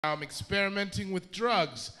I'm experimenting with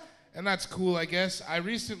drugs, and that's cool, I guess. I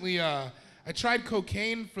recently, I tried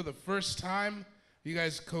cocaine for the first time. You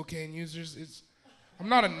guys cocaine users? I'm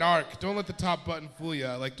not a narc. Don't let the top button fool you.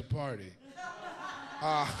 I like to party.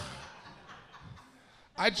 I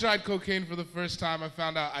tried cocaine for the first time. I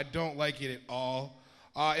found out I don't like it at all.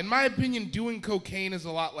 In my opinion, doing cocaine is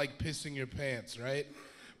a lot like pissing your pants, right?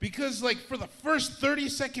 Because like for the first 30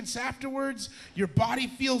 seconds afterwards, your body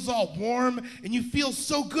feels all warm and you feel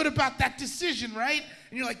so good about that decision, right?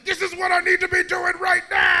 And you're like, this is what I need to be doing right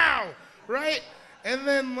now, right? And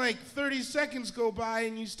then like 30 seconds go by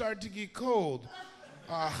and you start to get cold.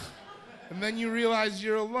 And then you realize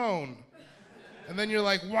you're alone. And then you're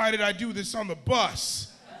like, why did I do this on the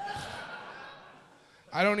bus?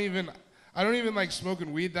 I don't even like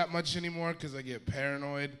smoking weed that much anymore because I get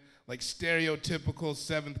paranoid. Like stereotypical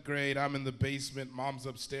 7th grade, I'm in the basement, mom's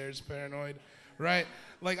upstairs paranoid, right?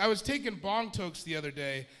 Like I was taking bong tokes the other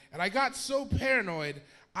day and I got so paranoid,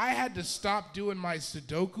 I had to stop doing my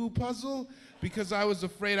Sudoku puzzle because I was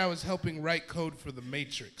afraid I was helping write code for the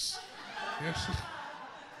Matrix. Yes.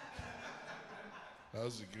 That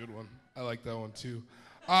was a good one. I like that one too.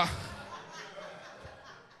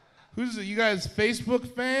 Who's it? You guys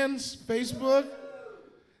Facebook fans? Facebook?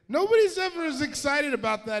 Nobody's ever as excited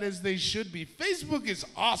about that as they should be. Facebook is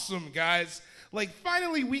awesome, guys. Like,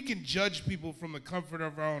 finally we can judge people from the comfort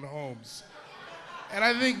of our own homes. And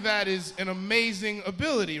I think that is an amazing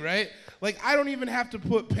ability, right? Like, I don't even have to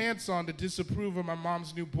put pants on to disapprove of my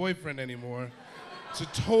mom's new boyfriend anymore. It's a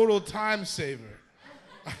total time saver.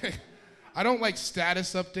 I don't like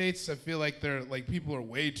status updates. I feel like people are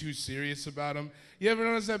way too serious about them. You ever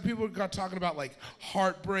notice that people got talking about like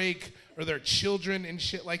heartbreak or their children and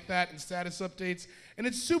shit like that in status updates? And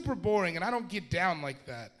it's super boring, and I don't get down like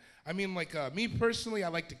that. I mean, like me personally, I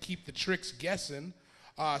like to keep the tricks guessing.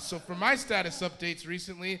 So for my status updates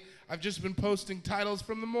recently, I've just been posting titles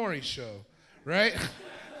from The Maury Show, right?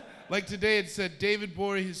 Like today it said, David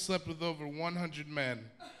Gborie has slept with over 100 men.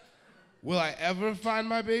 Will I ever find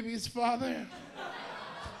my baby's father?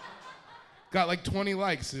 Got like 20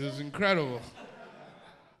 likes. It was incredible.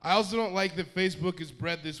 I also don't like that Facebook has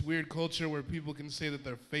bred this weird culture where people can say that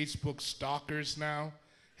they're Facebook stalkers now.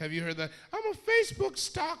 Have you heard that? I'm a Facebook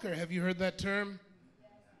stalker. Have you heard that term?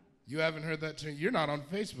 You haven't heard that term? You're not on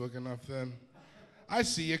Facebook enough then. I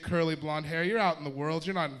see you, curly blonde hair. You're out in the world.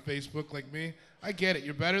 You're not on Facebook like me. I get it.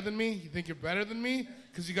 You're better than me? You think you're better than me?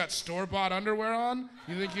 Because you got store-bought underwear on?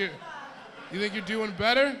 You think you're doing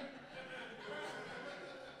better?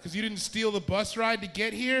 Because you didn't steal the bus ride to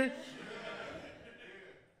get here?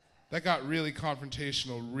 That got really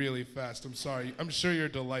confrontational really fast. I'm sorry. I'm sure you're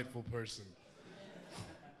a delightful person.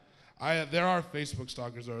 There are Facebook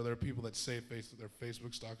stalkers, or there are people that say they're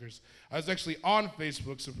Facebook stalkers. I was actually on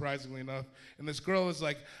Facebook, surprisingly enough, and this girl was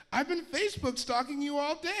like, I've been Facebook stalking you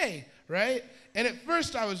all day, right? And at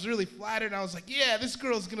first I was really flattered. I was like, yeah, this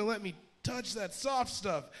girl's gonna let me touch that soft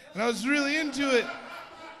stuff. And I was really into it.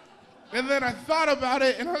 And then I thought about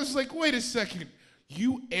it, and I was like, wait a second,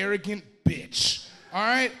 you arrogant bitch, all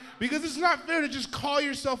right? Because it's not fair to just call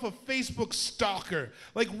yourself a Facebook stalker.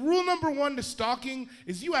 Like, rule number 1 to stalking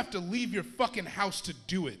is you have to leave your fucking house to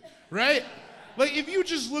do it, right? Like, if you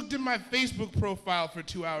just looked at my Facebook profile for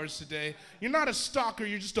 2 hours today, you're not a stalker,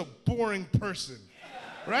 you're just a boring person,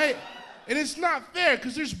 right? And it's not fair,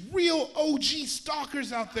 because there's real OG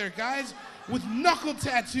stalkers out there, guys, with knuckle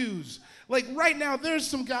tattoos. Like right now, there's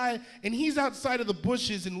some guy, and he's outside of the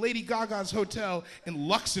bushes in Lady Gaga's hotel in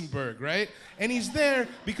Luxembourg, right? And he's there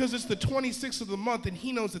because it's the 26th of the month, and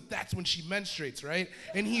he knows that that's when she menstruates, right?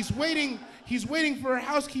 And he's waiting for her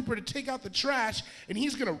housekeeper to take out the trash, and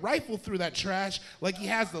he's gonna rifle through that trash like he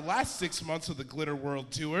has the last 6 months of the Glitter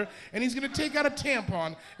World Tour, and he's gonna take out a tampon,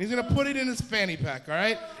 and he's gonna put it in his fanny pack, all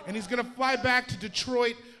right? And he's gonna fly back to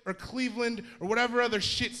Detroit or Cleveland or whatever other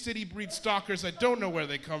shit city breed stalkers, I don't know where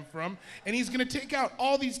they come from, and he's gonna take out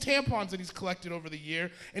all these tampons that he's collected over the year,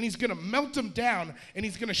 and he's gonna melt them down, and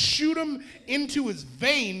he's gonna shoot them into his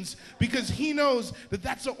veins because he knows that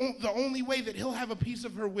that's the only way that he'll have a piece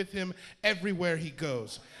of her with him everywhere he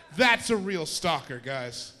goes. That's a real stalker,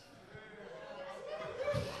 guys.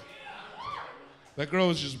 That girl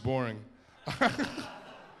was just boring. Do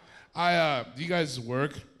you guys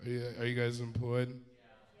work? Are you guys employed?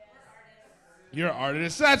 You're an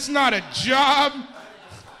artist. That's not a job.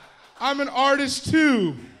 I'm an artist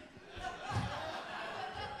too.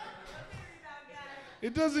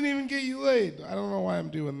 It doesn't even get you laid. I don't know why I'm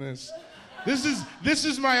doing this. This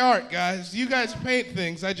is my art, guys. You guys paint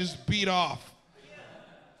things. I just beat off.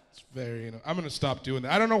 It's very, I'm gonna stop doing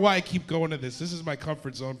that. I don't know why I keep going to this. This is my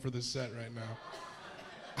comfort zone for this set right now.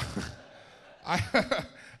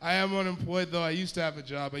 I am unemployed, though. I used to have a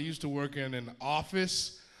job. I used to work in an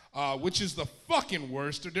office, which is the fucking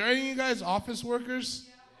worst. Are there any of you guys office workers?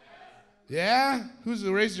 Yeah?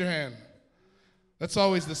 Raise your hand. That's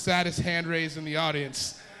always the saddest hand raised in the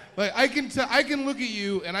audience. Like, I can look at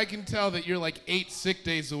you, and I can tell that you're like 8 sick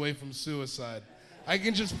days away from suicide. I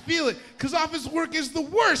can just feel it, because office work is the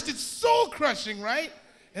worst. It's soul-crushing, right?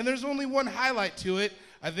 And there's only one highlight to it.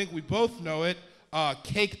 I think we both know it.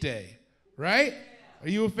 Cake day, right? Are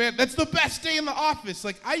you a fan? That's the best day in the office.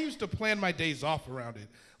 Like, I used to plan my days off around it.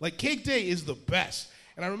 Like, cake day is the best.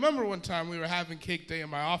 And I remember one time we were having cake day in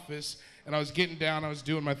my office, and I was getting down, I was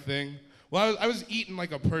doing my thing. Well, I was eating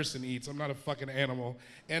like a person eats. I'm not a fucking animal.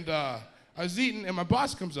 And I was eating, and my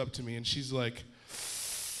boss comes up to me, and she's like,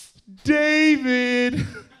 David,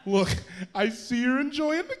 look, I see you're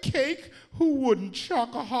enjoying the cake. Who wouldn't?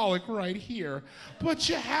 Chocoholic right here. But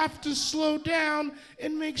you have to slow down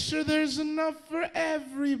and make sure there's enough for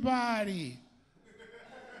everybody.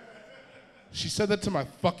 She said that to my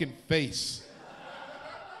fucking face.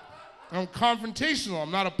 I'm confrontational.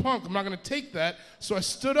 I'm not a punk. I'm not going to take that. So I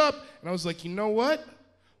stood up, and I was like, you know what?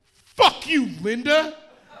 Fuck you, Linda.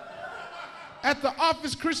 At the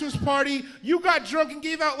office Christmas party, you got drunk and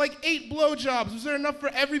gave out like 8 blowjobs. Was there enough for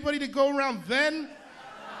everybody to go around then?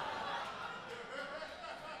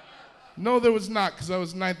 No, there was not, because I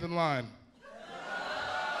was 9th in line.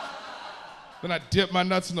 Then I dipped my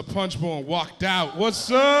nuts in the punch bowl and walked out.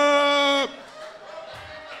 What's up?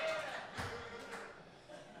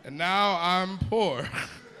 And now I'm poor,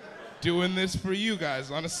 doing this for you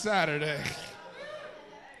guys on a Saturday.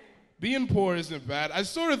 Being poor isn't bad. I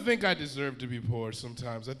sort of think I deserve to be poor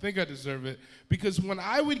sometimes. I think I deserve it, because when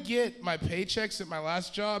I would get my paychecks at my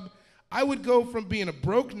last job, I would go from being a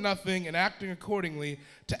broke nothing and acting accordingly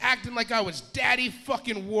to acting like I was daddy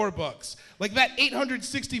fucking Warbucks. Like that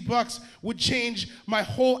 $860 would change my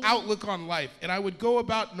whole outlook on life. And I would go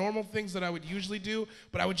about normal things that I would usually do,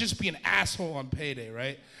 but I would just be an asshole on payday,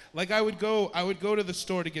 right? Like I would go to the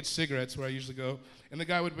store to get cigarettes, where I usually go, and the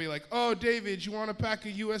guy would be like, oh, David, you want a pack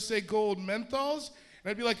of USA Gold menthols?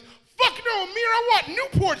 And I'd be like, fuck no, Amir, I want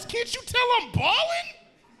Newports. Can't you tell I'm ballin'?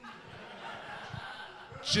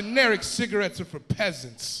 Generic cigarettes are for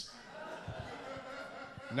peasants.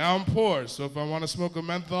 Now I'm poor, so if I want to smoke a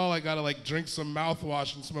menthol, I gotta like drink some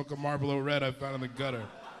mouthwash and smoke a Marlboro Red I found in the gutter.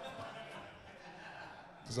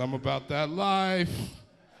 Because I'm about that life.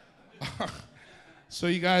 So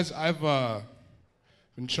you guys, I've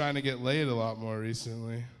been trying to get laid a lot more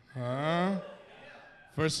recently. Huh?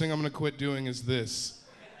 First thing I'm gonna quit doing is this.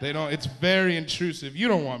 It's very intrusive. You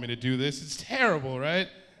don't want me to do this. It's terrible, right?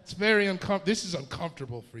 It's very uncomfortable. This is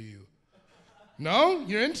uncomfortable for you. No?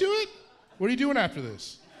 You're into it? What are you doing after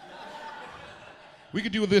this? We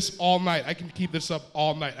could do this all night. I can keep this up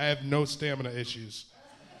all night. I have no stamina issues.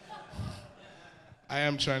 I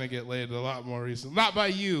am trying to get laid a lot more recently. Not by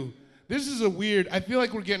you. This is I feel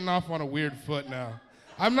like we're getting off on a weird foot now.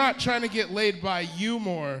 I'm not trying to get laid by you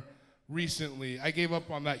more recently. I gave up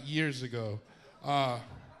on that years ago.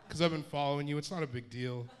 Because I've been following you. It's not a big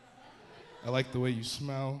deal. I like the way you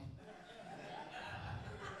smell.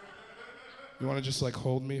 You want to just like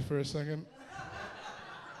hold me for a second?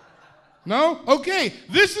 No? Okay.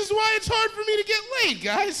 This is why it's hard for me to get laid,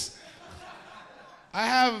 guys. I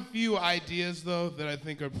have a few ideas, though, that I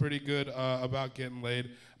think are pretty good about getting laid.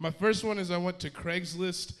 My first one is I went to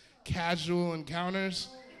Craigslist Casual Encounters.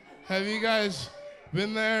 Have you guys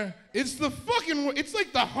been there? It's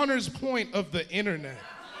like the Hunter's Point of the internet.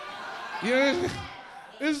 You know?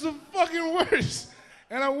 It's the fucking worst.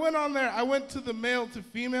 And I went on there. I went to the male to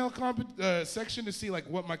female section to see like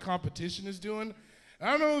what my competition is doing. And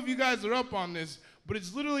I don't know if you guys are up on this, but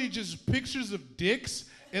it's literally just pictures of dicks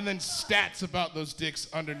and then stats about those dicks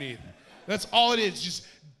underneath. That's all it is, just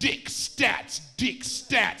dick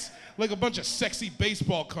stats, like a bunch of sexy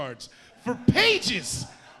baseball cards for pages.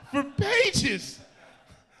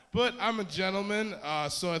 But I'm a gentleman,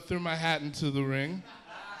 so I threw my hat into the ring.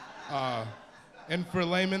 And for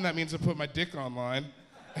laymen, that means I put my dick online.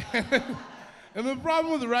 And the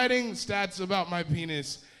problem with writing stats about my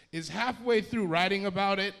penis is halfway through writing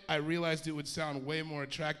about it, I realized it would sound way more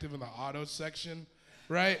attractive in the auto section,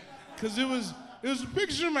 right? Because it was a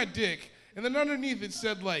picture of my dick, and then underneath it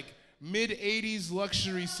said like mid-'80s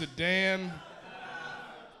luxury sedan,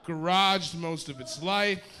 garaged most of its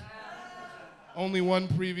life, only one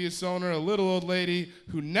previous owner, a little old lady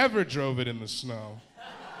who never drove it in the snow.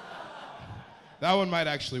 That one might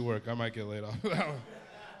actually work. I might get laid off that one.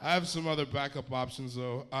 I have some other backup options,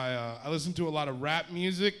 though. I listen to a lot of rap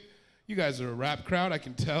music. You guys are a rap crowd, I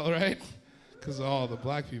can tell, right? Because of all the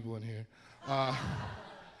black people in here. I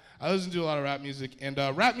I listen to a lot of rap music, and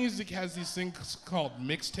rap music has these things called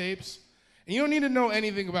mixtapes. And you don't need to know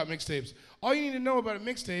anything about mixtapes. All you need to know about a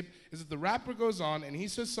mixtape is that the rapper goes on and he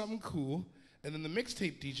says something cool, and then the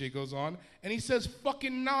mixtape DJ goes on and he says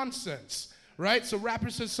fucking nonsense, right? So rapper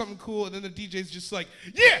says something cool, and then the DJ's just like,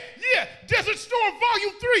 yeah, Desert Storm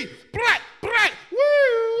Volume 3, brat, woo,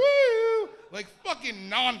 woo. Like fucking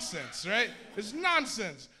nonsense, right? It's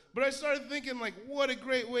nonsense. But I started thinking, like, what a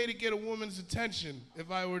great way to get a woman's attention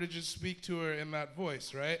if I were to just speak to her in that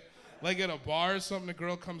voice, right? Like at a bar or something, a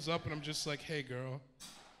girl comes up and I'm just like, hey girl,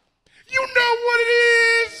 you know what it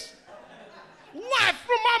is? Live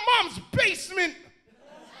from my mom's basement.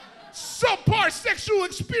 Subpar Sexual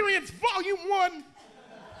Experience Volume 1.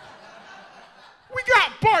 We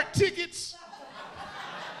got BART tickets.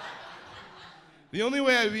 The only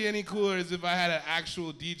way I'd be any cooler is if I had an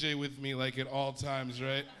actual DJ with me, like at all times,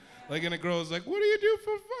 right? Like, and a girl's like, what do you do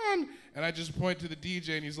for fun? And I just point to the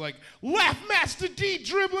DJ and he's like, Laugh Master D,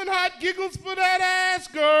 dribbling hot giggles for that ass,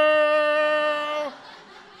 girl.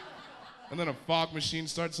 And then a fog machine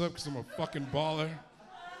starts up because I'm a fucking baller.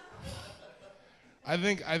 I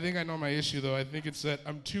think I know my issue though. I think it's that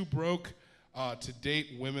I'm too broke to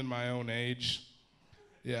date women my own age.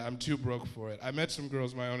 Yeah, I'm too broke for it. I met some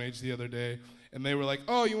girls my own age the other day, and they were like,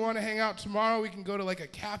 oh, you want to hang out tomorrow? We can go to like a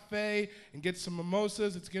cafe and get some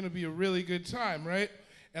mimosas. It's going to be a really good time, right?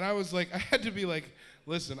 And I was like, I had to be like,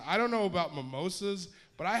 listen, I don't know about mimosas,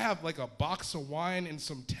 but I have like a box of wine and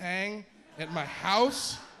some Tang at my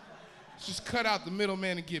house. Just cut out the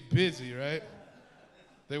middleman and get busy, right?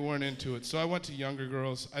 They weren't into it. So I went to younger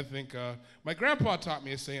girls. I think my grandpa taught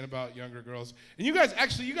me a saying about younger girls. And you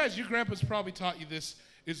guys, your grandpa's probably taught you this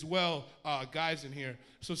as well, guys in here.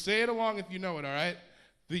 So say it along if you know it, all right?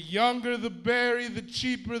 The younger the berry, the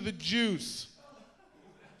cheaper the juice.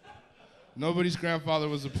 Nobody's grandfather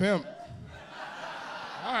was a pimp.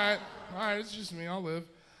 All right, it's just me, I'll live.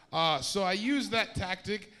 So I used that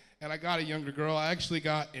tactic, and I got a younger girl. I actually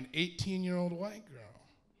got an 18-year-old white girl.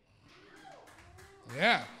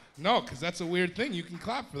 Yeah, no, because that's a weird thing. You can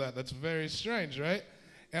clap for that. That's very strange, right?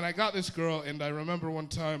 And I got this girl, and I remember one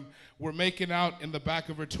time we're making out in the back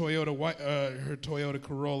of her Toyota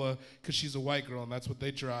Corolla, because she's a white girl, and that's what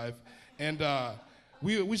they drive. And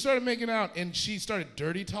we started making out, and she started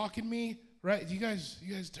dirty talking me, right? You guys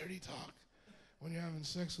dirty talk when you're having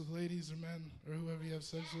sex with ladies or men or whoever you have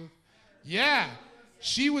sex with? Yeah.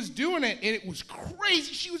 She was doing it, and it was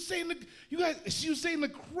crazy. She was saying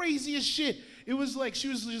the craziest shit. It was like, she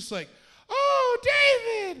was just like, oh,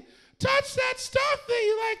 David, touch that stuff that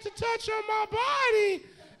you like to touch on my body.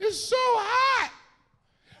 It's so hot.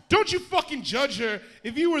 Don't you fucking judge her.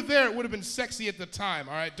 If you were there, it would have been sexy at the time,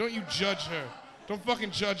 all right? Don't you judge her. Don't fucking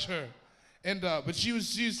judge her. And but she was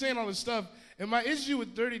saying all this stuff, and my issue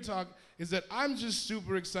with dirty talk is that I'm just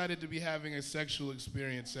super excited to be having a sexual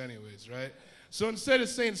experience anyways, right? So instead of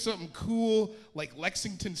saying something cool like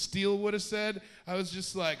Lexington Steele would have said, I was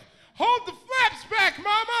just like, hold the flaps back,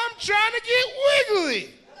 mama, I'm trying to get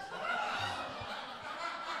wiggly.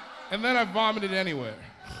 And then I vomited anywhere.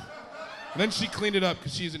 And then she cleaned it up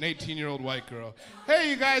because she's an 18-year-old white girl.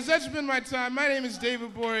 Hey, you guys, that's been my time. My name is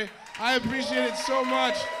David Gborie. I appreciate it so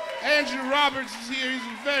much. Andrew Roberts is here. He's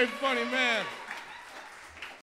a very funny man.